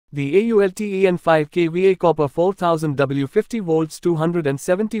The AULTEN 5KVA copper 4000W 50V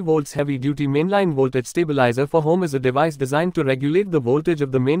 270V heavy-duty mainline voltage stabilizer for home is a device designed to regulate the voltage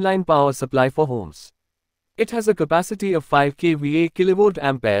of the mainline power supply for homes. It has a capacity of 5 kVA kilovolt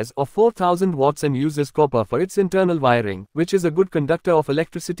amperes or 4000 watts and uses copper for its internal wiring, which is a good conductor of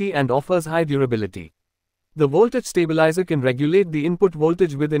electricity and offers high durability. The voltage stabilizer can regulate the input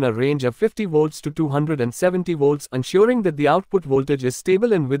voltage within a range of 50 volts to 270 volts, ensuring that the output voltage is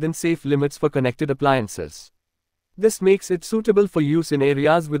stable and within safe limits for connected appliances. This makes it suitable for use in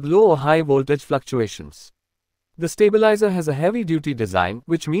areas with low or high voltage fluctuations. The stabilizer has a heavy-duty design,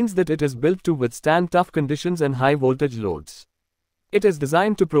 which means that it is built to withstand tough conditions and high voltage loads. It is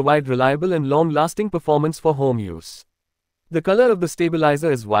designed to provide reliable and long-lasting performance for home use. The color of the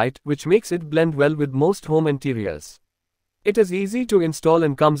stabilizer is white, which makes it blend well with most home interiors. It is easy to install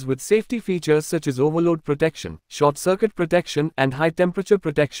and comes with safety features such as overload protection, short circuit protection, and high temperature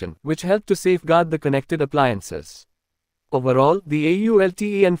protection, which help to safeguard the connected appliances. Overall, the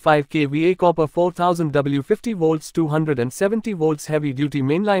AULTEN 5KVA copper 4000W 50V 270V heavy-duty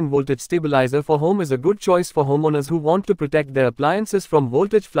mainline voltage stabilizer for home is a good choice for homeowners who want to protect their appliances from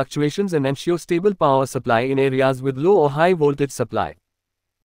voltage fluctuations and ensure stable power supply in areas with low or high voltage supply.